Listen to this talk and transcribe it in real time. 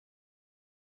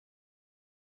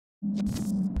What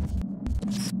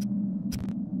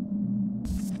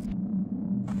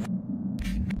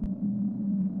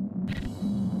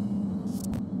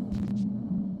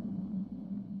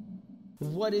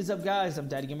is up, guys? I'm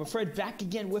Daddy Gamer Fred, back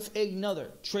again with another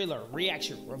trailer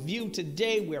reaction review.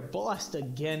 Today we're blessed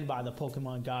again by the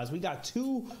Pokemon gods. We got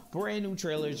two brand new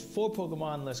trailers for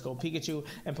Pokemon Let's Go Pikachu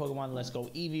and Pokemon Let's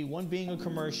Go Eevee. One being a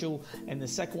commercial and the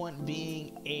second one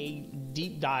being a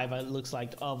deep dive, it looks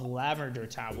like, of Lavender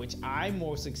Town, which I'm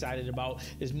most excited about.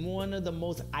 Is one of the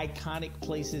most iconic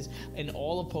places in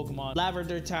all of Pokemon.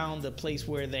 Lavender Town, the place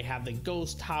where they have the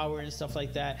ghost tower and stuff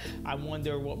like that. I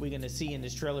wonder what we're going to see in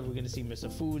this trailer. We're going to see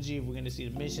Mr. Fuji, we're going to see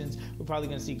the missions, we're probably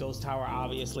going to see Ghost Tower,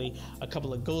 obviously, a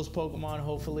couple of ghost Pokemon,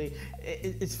 hopefully.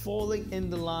 It's falling in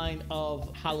the line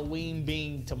of Halloween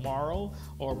being tomorrow,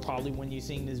 or probably when you're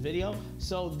seeing this video,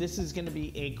 so this is going to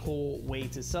be a cool way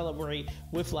to celebrate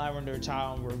with Lavender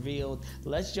Town revealed.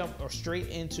 Let's jump straight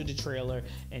into the trailer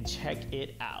and check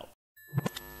it out.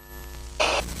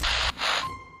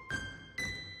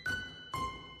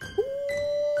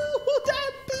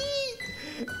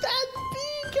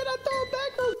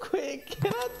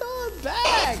 Can I throw it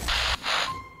back?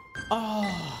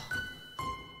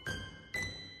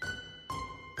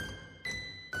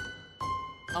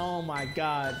 Oh my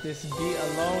god, this beat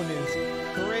alone is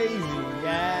crazy.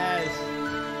 Yes.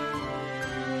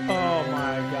 Oh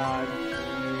my god.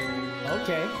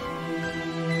 Okay.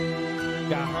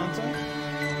 Got Hunter.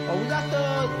 Oh, we got the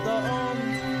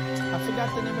I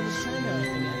forgot the name of this trainer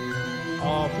again.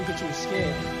 Oh, Pikachu was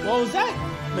scared. What was that?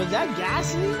 Was that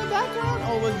Ghastly in the background,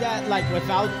 or was that like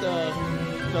without the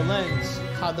lens?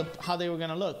 How they were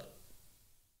gonna look?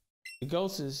 The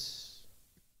ghost is.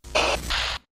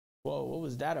 Whoa, what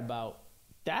was that about?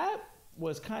 That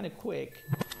was kind of quick,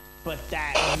 but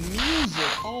that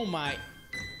music, oh my.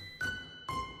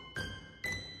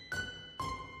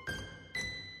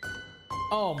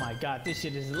 Oh my god, this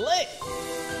shit is lit.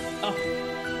 Oh.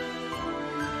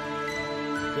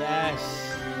 Yes.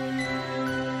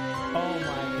 Oh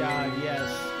my god, yes.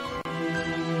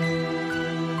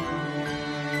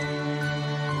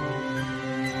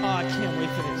 Oh, I can't wait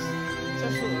for this.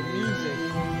 Just for the music.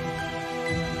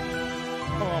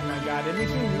 Oh my god, it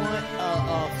makes me want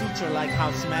a feature like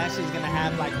how Smash is gonna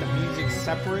have like the music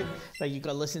separate, like you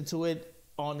can listen to it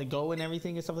on the go and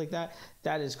everything and stuff like that.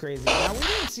 That is crazy. Now, we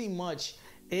didn't see much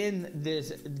in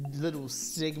this little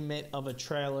segment of a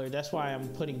trailer. That's why I'm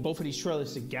putting both of these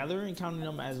trailers together and counting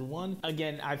them as one.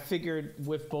 Again, I figured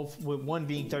with one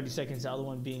being 30 seconds, the other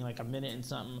one being like a minute and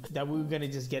something, that we were gonna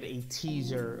just get a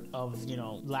teaser of, you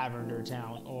know, Lavender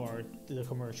Town or the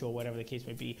commercial, whatever the case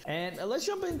may be. And let's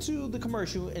jump into the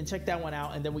commercial and check that one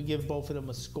out, and then we give both of them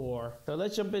a score. So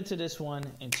let's jump into this one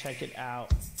and check it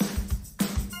out.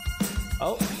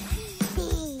 Oh,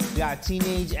 we got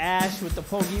Teenage Ash with the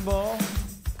Pokeball.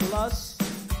 Plus,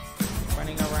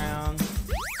 running around.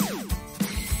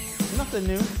 Nothing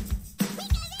new.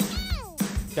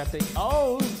 Got the,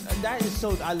 oh, that is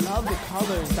so, I love the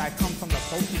colors that come from the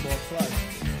Pokeball Plus.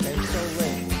 That is so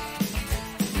lit.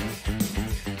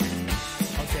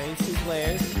 Okay, 2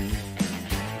 players.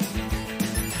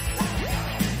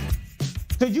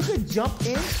 So you could jump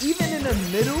in, even in the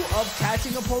middle of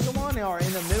catching a Pokemon or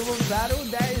in the middle of a battle.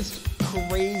 That is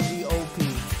crazy OP.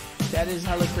 That is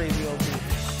hella crazy OP.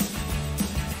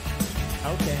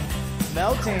 Okay.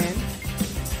 Melton.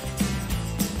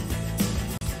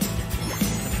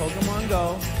 The Pokemon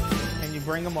Go. And you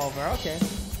bring them over. Okay.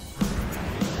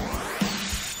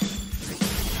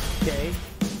 Okay.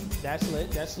 That's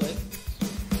lit. That's lit.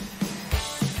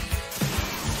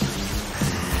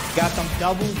 Got some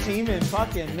double teaming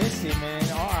fucking Misty, man.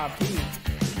 R.I.P.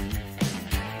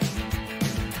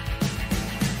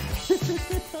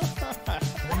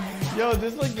 Yo,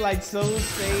 this looks like so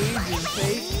sage and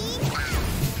fake.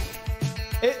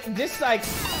 This like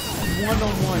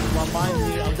one-on-one reminds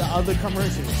me of the other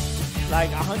commercials, like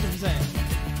 100%.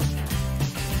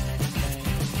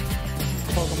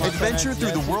 Adventure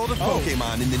through the world of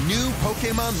Pokemon in the new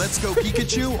Pokemon Let's Go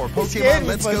Pikachu or Pokemon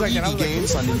Let's Go Eevee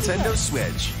games on Nintendo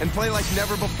Switch, and play like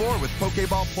never before with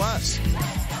Pokeball Plus.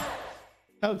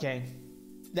 Okay.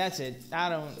 That's it. I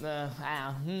don't,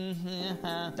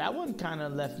 that one kind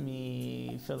of left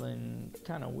me feeling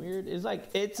kind of weird. It's like,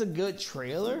 it's a good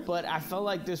trailer, but I felt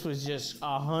like this was just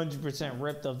 100%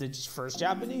 ripped of the first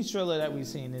Japanese trailer that we've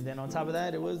seen. And then on top of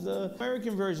that, it was the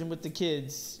American version with the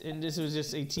kids. And this was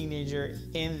just a teenager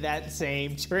in that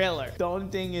same trailer. The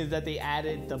only thing is that they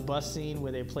added the bus scene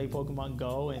where they play Pokemon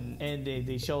Go and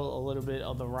they show a little bit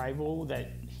of the rival that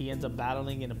he ends up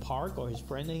battling in a park, or his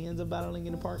friend that he ends up battling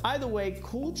in a park. Either way,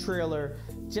 cool trailer,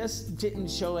 just didn't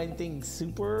show anything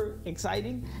super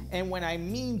exciting. And when I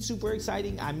mean super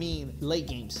exciting, I mean late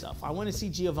game stuff. I want to see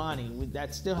Giovanni,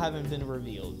 that still haven't been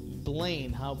revealed.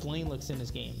 Blaine, how Blaine looks in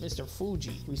this game. Mr.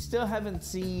 Fuji. We still haven't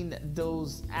seen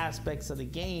those aspects of the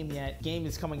game yet. Game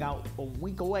is coming out a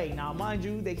week away. Now, mind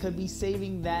you, they could be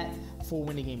saving that for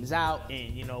when the game is out,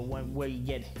 and you know, where you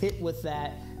get hit with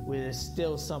that, where there's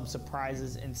still some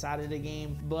surprises inside of the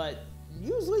game. But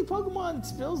usually Pokemon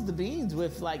spills the beans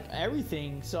with like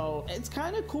everything, so it's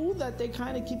kind of cool that they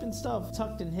kind of keeping stuff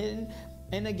tucked and hidden.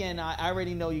 And again, I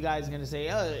already know you guys are gonna say,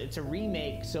 oh, it's a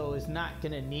remake, so it's not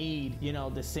gonna need, you know,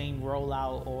 the same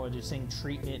rollout or the same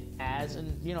treatment as,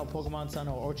 you know, Pokemon Sun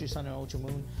or Ultra Sun or Ultra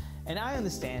Moon. And I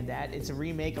understand that it's a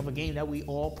remake of a game that we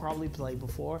all probably played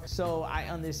before, so I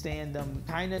understand them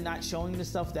kind of not showing the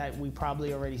stuff that we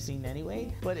probably already seen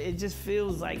anyway. But it just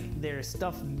feels like there's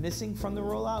stuff missing from the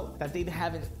rollout that they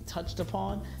haven't touched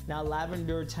upon. Now,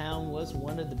 Lavender Town was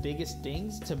one of the biggest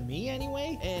things to me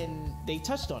anyway, and they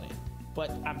touched on it.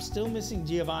 But I'm still missing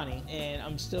Giovanni, and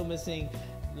I'm still missing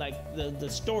like the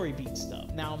story beat stuff.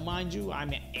 Now, mind you, I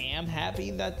am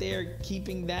happy that they're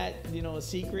keeping that, you know, a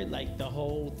secret, like the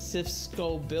whole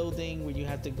Cisco building where you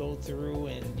have to go through,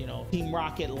 and you know, Team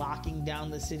Rocket locking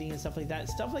down the city and stuff like that.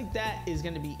 Stuff like that is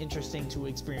going to be interesting to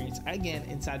experience again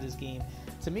inside this game.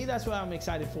 To me, that's what I'm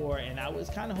excited for, and I was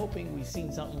kind of hoping we've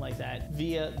seen something like that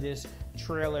via this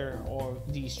trailer, or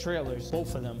these trailers,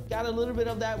 both of them. Got a little bit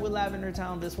of that with Lavender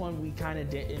Town. This one we kind of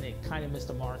did, and it kind of missed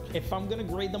the mark. If I'm gonna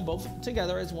grade them both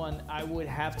together as one, I would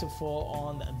have to fall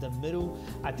on the middle.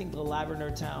 I think the Lavender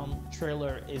Town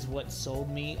trailer is what sold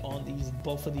me on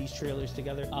both of these trailers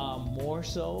together, more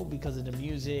so because of the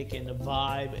music and the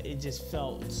vibe. It just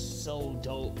felt so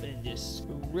dope, and just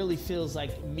really feels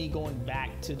like me going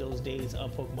back to those days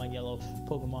of Pokemon Yellow,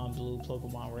 Pokemon Blue,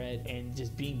 Pokemon Red, and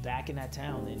just being back in that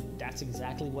town. And that's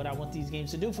exactly what I want these games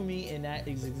to do for me, and that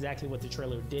is exactly what the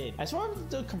trailer did. As far as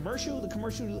the commercial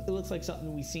it looks like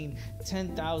something we've seen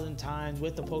 10,000 times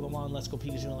with the Pokemon Let's Go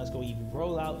Pikachu and Let's Go Eevee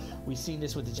rollout. We've seen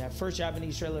this with the first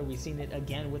Japanese trailer. We've seen it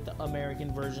again with the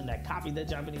American version that copied the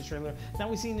Japanese trailer. Now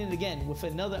we've seen it again with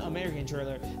another American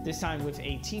trailer, this time with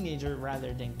a teenager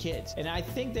rather than kids. And I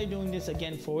think they're doing this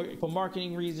again for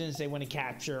marketing reasons. They want to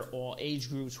capture all age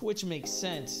groups, which makes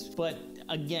sense. But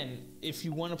again, if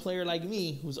you want a player like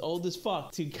me who's old as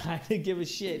fuck to kind of give a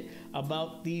shit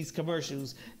about these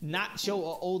commercials, not show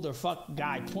an older fuck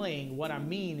guy playing, what I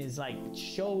mean is like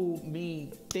show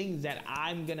me things that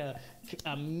I'm gonna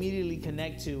immediately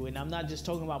connect to. And I'm not just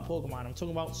talking about Pokemon, I'm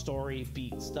talking about story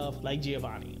beat stuff like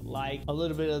Giovanni, like a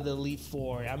little bit of the Elite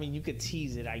Four. I mean, you could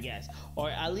tease it, I guess, or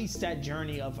at least that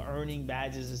journey of earning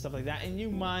badges and stuff like that. And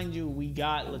mind you, we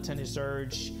got Lieutenant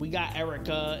Surge, we got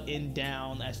Erica in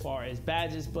down as far as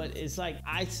badges, but it's like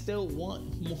I still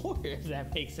want more, if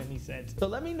that makes any sense. So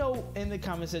let me know in the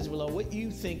comment section below what you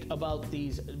think about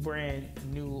these brand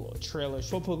new trailers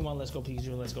for Pokemon Let's Go Pikachu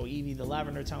and Let's Go Eevee, the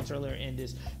Lavender Town trailer and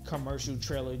this commercial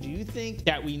trailer. Do you think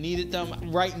that we needed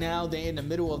them? Right now they're in the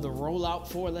middle of the rollout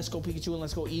for Let's Go Pikachu and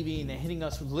Let's Go Eevee, and they're hitting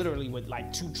us literally with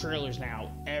like 2 trailers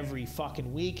now every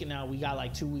fucking week, and now we got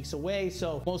like 2 weeks away,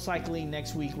 so most likely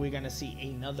next week we're gonna see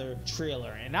another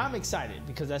trailer, and I'm excited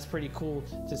because that's pretty cool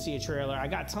to see a trailer. I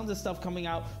got tons of stuff coming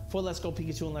out for Let's Go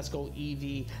Pikachu and Let's Go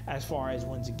Eevee as far as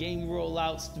when's the game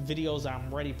rollouts, videos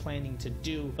I'm already planning to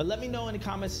do. But let me know in the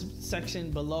comments section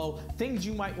below things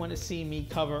you might want to see me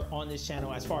cover on this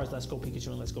channel as far as Let's Go Pikachu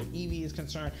and Let's Go Eevee is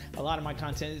concerned. A lot of my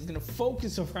content is going to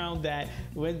focus around that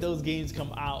when those games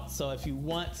come out. So if you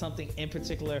want something in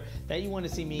particular that you want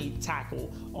to see me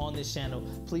tackle on this channel,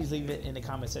 please leave it in the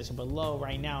comment section below.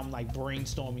 Right now I'm like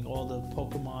brainstorming all the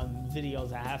Pokemon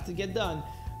videos I have to get done,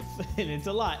 and it's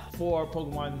a lot for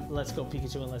Pokemon Let's Go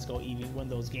Pikachu and Let's Go Eevee when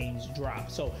those games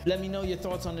drop. So let me know your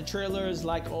thoughts on the trailers,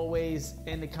 like always,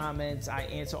 in the comments. I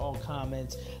answer all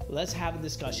comments. Let's have a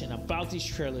discussion about these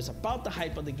trailers, about the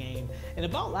hype of the game, and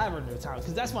about Lavender Town,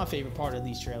 because that's my favorite part of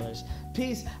these trailers.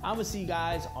 Peace. I'm gonna see you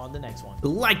guys on the next one.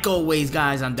 Like always,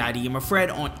 guys, I'm Daddy Gamer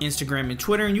Fred on Instagram and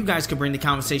Twitter, and you guys can bring the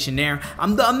conversation there.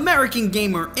 I'm the American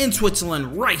Gamer in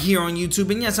Switzerland right here on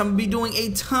YouTube, and yes, I'm gonna be doing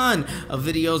a ton of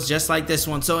videos just like this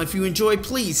one. So if you enjoy,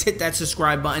 please hit that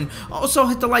subscribe button. Also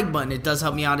hit the like button. It does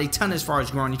help me out a ton as far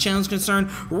as growing the channel is concerned.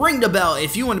 Ring the bell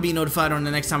if you want to be notified on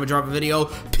the next time I drop a video.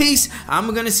 Peace.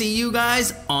 I'm gonna see you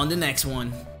guys on the next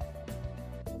one.